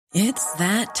It's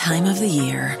that time of the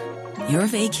year. Your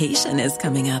vacation is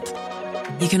coming up.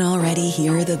 You can already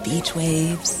hear the beach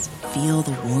waves, feel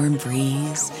the warm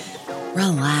breeze,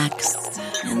 relax,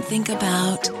 and think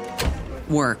about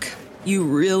work. You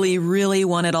really, really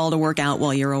want it all to work out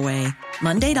while you're away.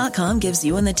 Monday.com gives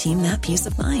you and the team that peace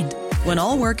of mind. When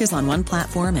all work is on one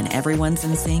platform and everyone's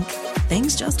in sync,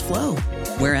 things just flow.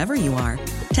 Wherever you are,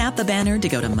 tap the banner to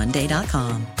go to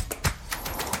Monday.com.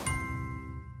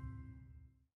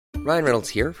 Ryan Reynolds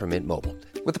here from Mint Mobile.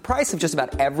 With the price of just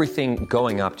about everything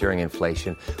going up during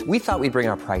inflation, we thought we'd bring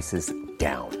our prices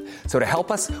down. So to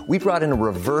help us, we brought in a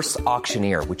reverse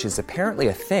auctioneer, which is apparently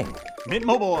a thing. Mint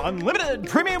Mobile Unlimited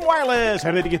Premium Wireless.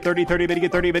 How to get 30, 30, bit to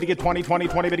get 30, bit to get 20, 20,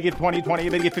 20, bit to get 20, 20,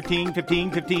 bit to get 15,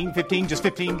 15, 15, 15, just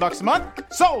 $15 a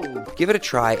month? Sold! Give it a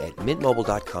try at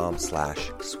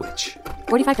mintmobile.com/switch.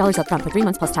 $45 up front for 3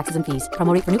 months plus taxes and fees.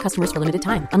 Promo rate for new customers for limited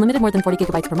time. Unlimited more than 40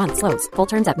 gigabytes per month. Slows full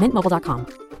terms at mintmobile.com.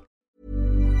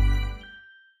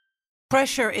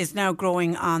 Pressure is now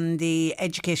growing on the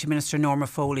Education Minister Norma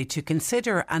Foley to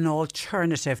consider an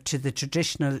alternative to the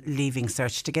traditional Leaving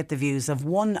Cert, to get the views of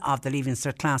one of the Leaving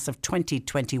Cert class of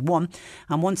 2021.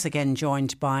 I'm once again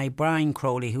joined by Brian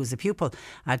Crowley, who's a pupil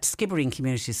at Skibbereen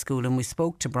Community School, and we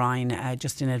spoke to Brian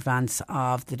just in advance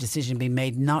of the decision being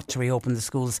made not to reopen the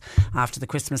schools after the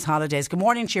Christmas holidays. Good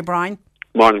morning to you, Brian.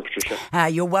 Morning, Patricia.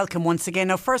 You're welcome once again.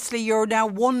 Now, firstly, you're now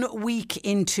 1 week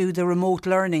into the remote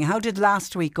learning. How did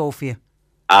last week go for you?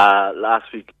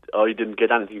 Last week, I didn't get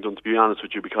anything done, to be honest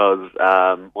with you, because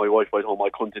my wife was home. I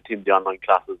couldn't attend the online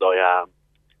classes.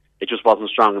 It just wasn't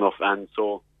strong enough, and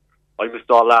so I missed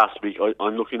all last week.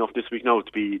 I'm lucky enough this week now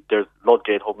to be, there's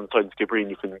Ludgate hub inside Skibbereen.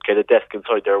 You can get a desk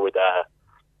inside there with,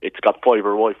 it's got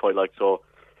fibre Wi-Fi, so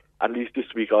at least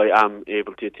this week I am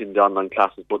able to attend the online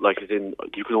classes, but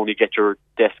you can only get your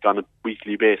desk on a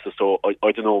weekly basis, so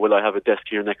I don't know, will I have a desk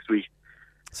here next week?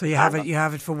 So you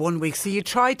have it for 1 week. So you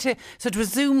tried to, so it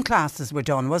was Zoom classes were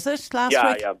done, was it, last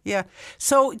week? Yeah.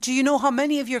 So do you know how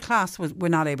many of your class were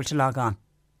not able to log on?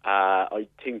 I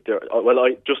think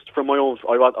just from my own,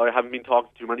 I haven't been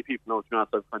talking to too many people now, to be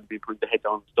honest. I've kind of been putting the head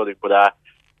down and studying, but I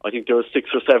think there were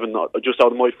 6 or 7, just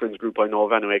out of my friends group I know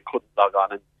of anyway, couldn't log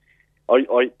on, and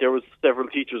there was several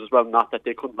teachers as well, not that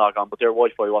they couldn't log on, but their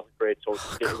Wi-Fi wasn't great, so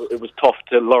it was tough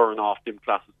to learn off them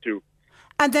classes too.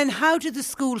 And then how did the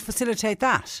school facilitate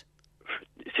that?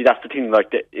 See, that's the thing,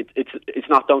 it's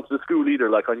not down to the school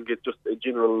either. I think it's just a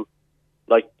general,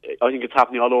 I think it's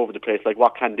happening all over the place.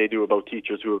 What can they do about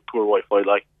teachers who have poor Wi-Fi?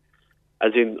 I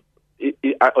don't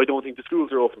think the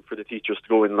schools are open for the teachers to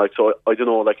go in, so I don't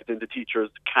know, the teachers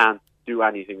can't do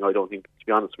anything, I don't think, to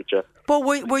be honest with you. But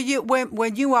were you,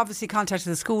 when you obviously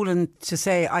contacted the school and to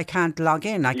say, I can't log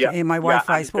in, in my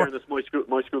Wi-Fi in fairness, my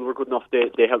school were good enough, they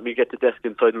helped me get the desk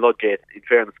inside Ludgate, in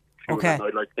fairness. Okay. And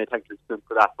I'd like to say thank you to them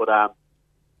for that, but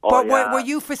were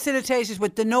you facilitated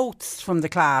with the notes from the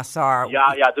class, or?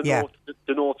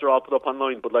 The notes are all put up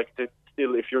online, but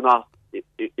still, if you're not,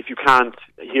 if you can't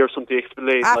hear something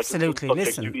explained, absolutely,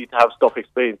 listen, you need to have stuff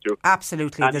explained to you.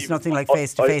 Absolutely, and there's nothing like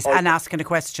face to face and asking a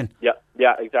question. Yeah,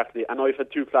 exactly. And I've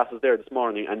had 2 classes there this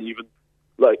morning, and even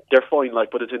they're fine,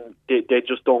 but they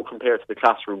just don't compare to the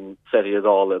classroom setting at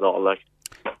all.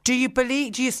 Do you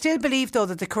still believe though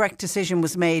that the correct decision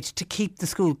was made to keep the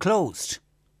school closed?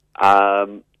 I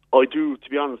do, to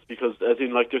be honest, because there's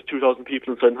 2,000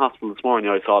 people inside the hospital this morning.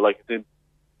 I saw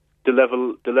the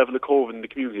level of COVID in the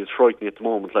community is frightening at the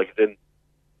moment. I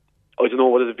don't know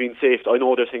whether they've been safe. I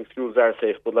know they're saying schools are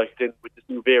safe, but with this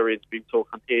new variant being so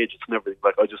contagious and everything,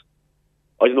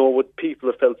 I don't know, would people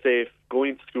have felt safe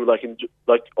going to school? I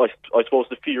suppose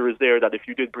the fear is there that if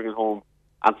you did bring it home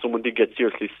and someone did get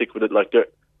seriously sick with it, I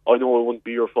know it wouldn't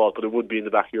be your fault, but it would be in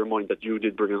the back of your mind that you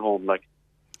did bring it home.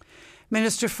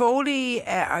 Minister Foley,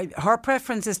 her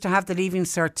preference is to have the Leaving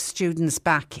Cert students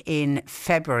back in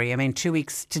February. I mean, 2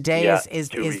 weeks today is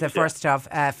the 1st of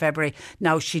February.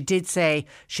 Now, she did say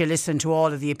she'll listen to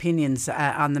all of the opinions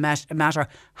on the matter.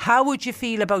 How would you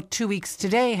feel about 2 weeks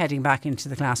today heading back into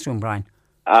the classroom, Brian?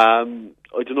 I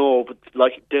don't know, but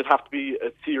there'd have to be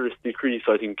a serious decrease,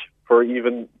 I think, for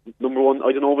even, number one,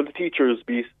 I don't know, will the teachers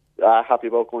be happy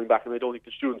about going back, and I don't think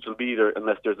the students will be either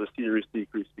unless there's a serious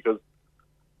decrease, because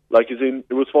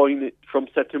it was fine from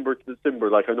September to December.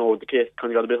 I know the case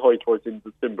kind of got a bit high towards in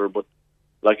December, but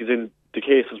the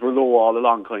cases were low all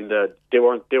along. They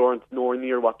weren't nowhere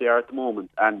near what they are at the moment,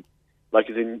 and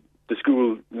the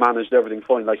school managed everything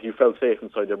fine. You felt safe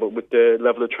inside there, but with the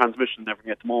level of transmission and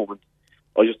everything at the moment,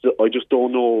 I just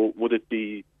don't know, would it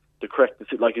be the correct? Is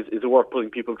it worth putting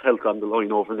people's health on the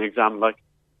line over an exam?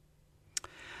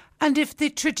 And if the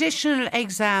traditional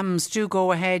exams do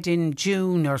go ahead in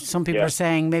June, or some people are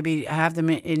saying maybe have them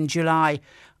in July,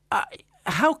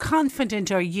 how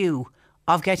confident are you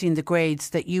of getting the grades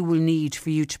that you will need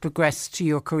for you to progress to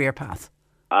your career path?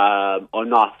 I'm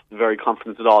not very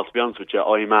confident at all, to be honest with you.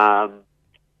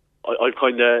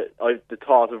 The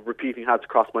thought of repeating has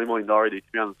crossed my mind already, to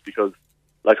be honest, because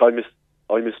like I missed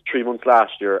 3 months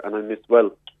last year, and I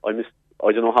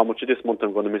don't know how much of this month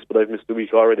I'm going to miss, but I've missed a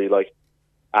week already. Like,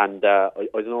 and I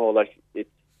don't know, like if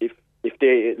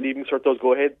the Leaving Cert does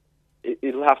go ahead,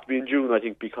 it'll have to be in June, I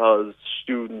think, because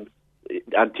students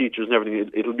and teachers and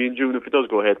everything, it'll be in June if it does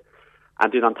go ahead.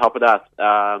 And then on top of that,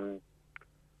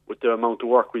 with the amount of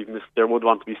work we've missed, there would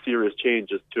want to be serious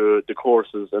changes to the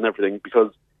courses and everything,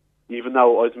 because even now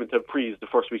I was meant to have prees the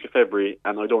first week of February,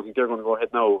 and I don't think they're going to go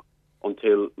ahead now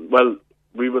until, well,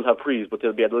 we will have prees, but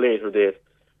they'll be at a later date.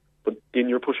 But then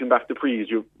you're pushing back the prees.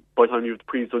 By the time you have the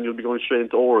prees done, you'll be going straight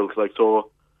into orals. Like, so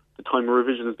the time of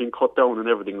revision has been cut down and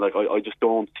everything. Like, I just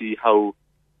don't see how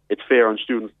it's fair on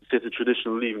students to sit a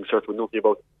traditional Leaving Cert with nothing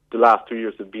about the last 2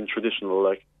 years have been traditional.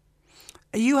 Like,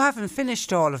 you haven't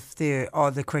finished all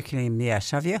the curriculum yet,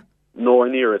 have you? Nowhere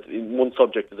near it. In one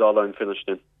subject is all I'm finished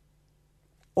in.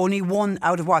 Only one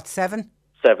out of what, 7?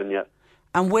 7, yeah.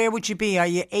 And where would you be? Are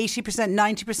you 80%,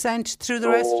 90% through the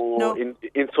rest? No. In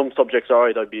some subjects, all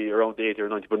right, I'd be around 80 or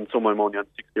 90, but in some I'm only on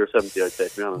 60 or 70, I'd say,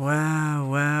 to be honest.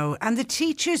 Wow. And the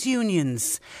teachers'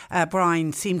 unions,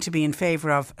 Brian, seem to be in favour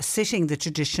of sitting the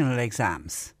traditional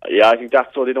exams. Yeah, I think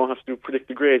that's so they don't have to do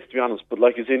predicted grades, to be honest. But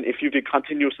like, as in, if you did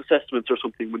continuous assessments or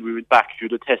something when we went back, if you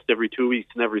did a test every 2 weeks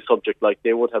in every subject, like,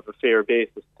 they would have a fair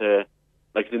basis to,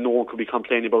 like, no one could be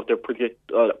complaining about their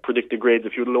predicted grades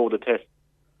if you load a test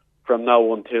from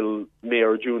now until May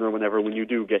or June or whenever, when you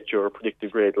do get your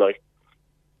predicted grade, like.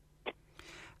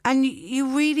 And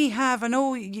you really have, I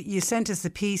know you sent us a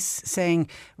piece saying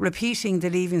repeating the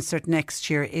Leaving Cert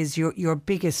next year is your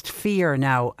biggest fear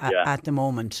now at the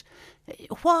moment.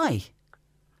 Why?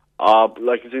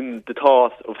 Like, as in the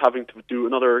thought of having to do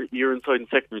another year inside in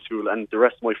secondary school and the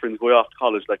rest of my friends going off to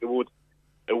college, like, it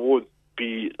would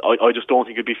be, I just don't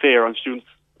think it'd be fair on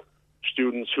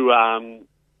students who,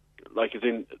 like, as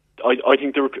in, I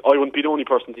think I wouldn't be the only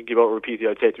person thinking about repeating,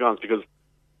 I'd say, to be honest, because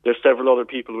there's several other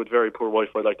people with very poor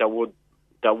Wi-Fi. Like, it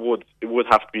would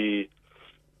have to be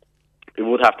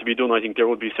done. I think there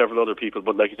would be several other people,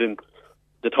 but like, as in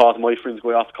the thought of my friends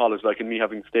going off to college, like, and me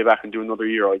having to stay back and do another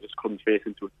year, I just couldn't face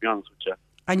into it, to be honest with you.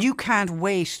 And you can't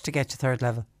wait to get to third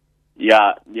level.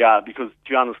 Yeah, because to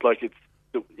be honest, like,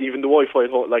 even the Wi-Fi,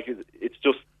 like, it's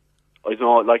just, I don't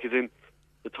know, like, as in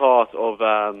the thought of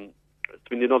it's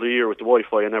been another year with the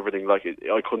Wi-Fi and everything, like,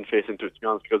 I couldn't face into it, to be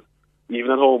honest, because even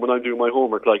at home when I'm doing my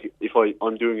homework, like, if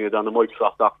I'm doing it on a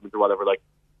Microsoft document or whatever, like,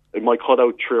 it might cut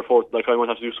out 3 or 4, like, I might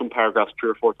have to do some paragraphs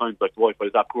 3 or 4 times, like, the Wi-Fi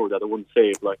is that poor that it wouldn't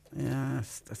save, like.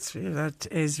 Yes, it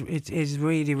is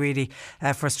really, really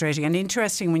frustrating and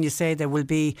interesting when you say there will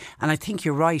be, and I think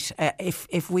you're right,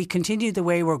 if we continue the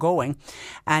way we're going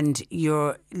and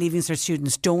your Leaving Cert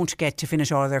students don't get to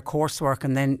finish all of their coursework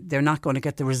and then they're not going to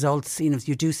get the results, if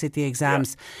you do sit the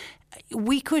exams,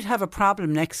 we could have a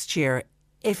problem next year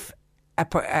if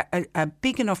a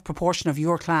big enough proportion of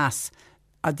your class,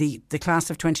 the class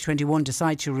of 2021,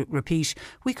 decide to repeat.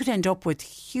 We could end up with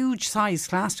huge size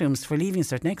classrooms for Leaving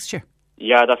Cert next year.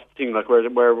 Yeah, that's the thing, like, where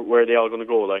are they all going to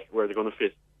go, like, where are they going to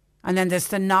fit? And then there's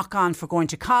the knock-on for going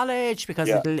to college, because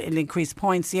it'll increase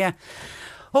points,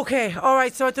 Okay, all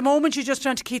right, so at the moment you're just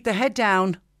trying to keep the head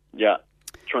down. Yeah,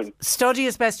 trying. Study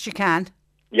as best you can.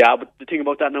 Yeah, but the thing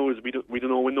about that now is we don't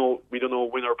know when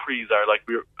our pre's are, like,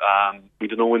 we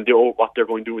don't know what they're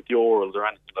going to do with the orals or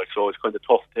anything, like, so it's kind of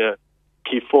tough to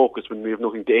keep focused when we have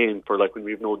nothing to aim for, like, when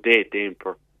we have no date to aim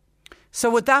for. So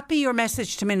would that be your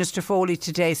message to Minister Foley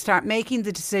today? Start making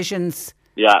the decisions.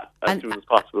 Yeah, as soon as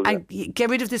possible. And get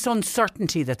rid of this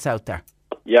uncertainty that's out there.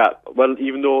 Yeah, well,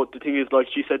 even though the thing is, like,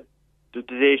 she said, the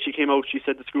day she came out, she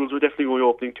said the schools were definitely going to be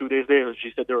opening. 2 days later,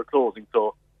 she said they were closing.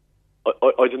 So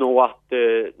I don't know what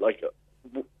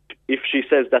if she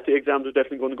says that the exams are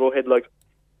definitely going to go ahead, like,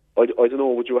 I don't know,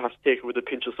 would you have to take it with a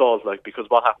pinch of salt, like, because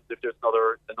what happens if there's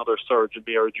another surge in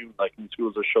May or June, like, and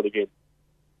schools are shut again?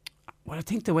 Well, I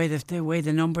think the way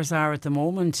the numbers are at the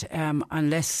moment,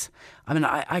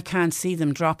 I can't see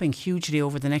them dropping hugely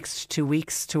over the next 2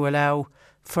 weeks to allow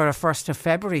for a 1st of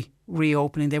February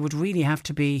reopening. They would really have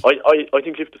to be. I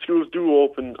think if the schools do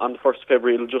open on the 1st of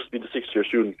February, it'll just be the 6th year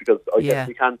students, because I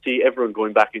definitely can't see everyone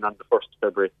going back in on the 1st of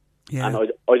February. Yeah. And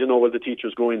I don't know, will the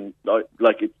teachers go in,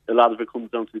 like, a lot of it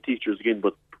comes down to the teachers again,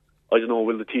 but I don't know,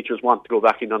 will the teachers want to go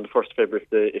back in on the 1st of February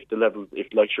if the levels,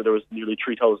 like, sure, there was nearly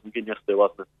 3,000 again yesterday,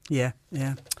 wasn't it?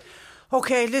 Yeah.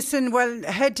 Okay, listen, well,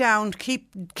 head down.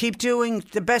 Keep doing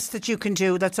the best that you can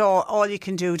do. That's all you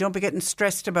can do. Don't be getting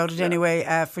stressed about it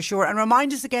anyway, for sure. And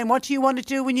remind us again, what do you want to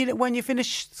do when you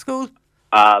finish school?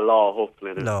 Law,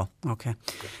 hopefully. Law, okay.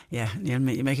 Yeah, you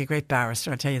make a great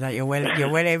barrister, I'll tell you that. You're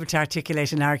well able to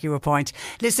articulate and argue a point.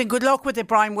 Listen, good luck with it,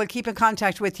 Brian. We'll keep in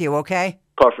contact with you, okay?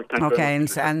 Perfect, thank you. Okay,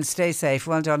 and stay safe.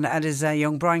 Well done. That is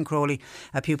young Brian Crowley,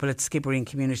 a pupil at Skibbereen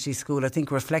Community School. I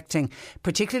think reflecting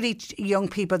particularly young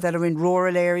people that are in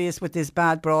rural areas with this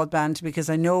bad broadband, because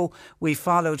I know we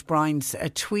followed Brian's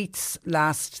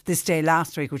tweets this day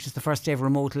last week, which is the first day of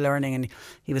remote learning, and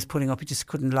he was putting up, he just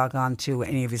couldn't log on to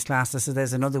any of his classes. So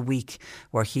there's another week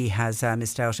where he has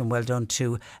missed out, and well done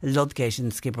to Ludgate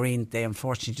in Skibbereen. They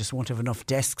unfortunately just won't have enough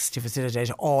desks to facilitate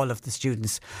all of the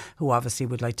students who obviously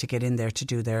would like to get in there to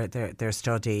do their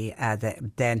study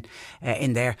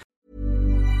in there.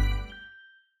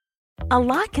 A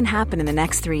lot can happen in the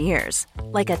next 3 years.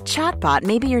 Like a chatbot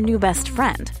may be your new best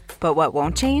friend. But what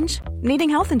won't change? Needing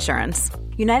health insurance.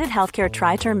 United Healthcare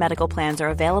Tri-Term Medical Plans are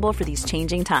available for these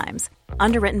changing times.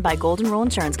 Underwritten by Golden Rule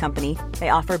Insurance Company, they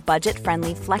offer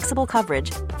budget-friendly, flexible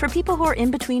coverage for people who are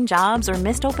in between jobs or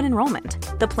missed open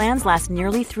enrollment. The plans last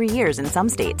nearly 3 years in some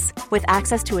states, with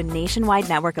access to a nationwide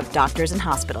network of doctors and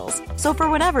hospitals. So for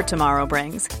whatever tomorrow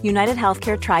brings, United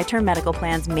Healthcare Tri-Term Medical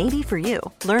Plans may be for you.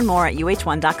 Learn more at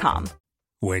uh1.com.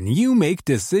 When you make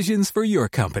decisions for your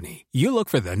company, you look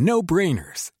for the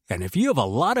no-brainers. And if you have a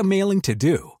lot of mailing to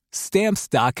do,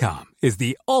 Stamps.com is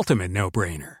the ultimate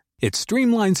no-brainer. It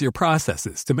streamlines your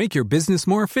processes to make your business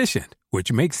more efficient,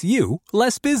 which makes you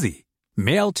less busy.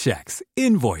 Mail checks,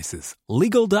 invoices,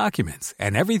 legal documents,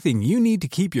 and everything you need to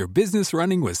keep your business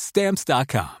running with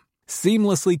Stamps.com.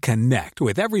 Seamlessly connect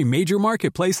with every major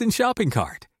marketplace and shopping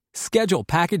cart. Schedule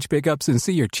package pickups and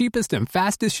see your cheapest and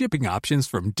fastest shipping options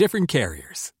from different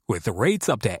carriers, with rates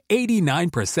up to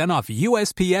 89% off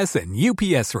USPS and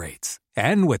UPS rates.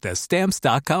 And with the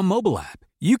Stamps.com mobile app,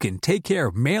 you can take care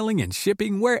of mailing and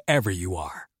shipping wherever you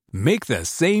are. Make the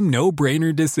same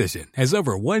no-brainer decision as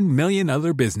over 1 million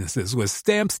other businesses with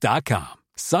Stamps.com.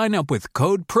 Sign up with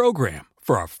code PROGRAM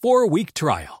for a 4-week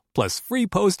trial, plus free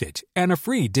postage and a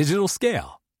free digital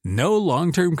scale. No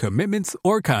long-term commitments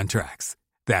or contracts.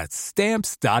 That's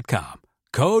Stamps.com.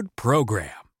 Code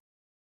PROGRAM.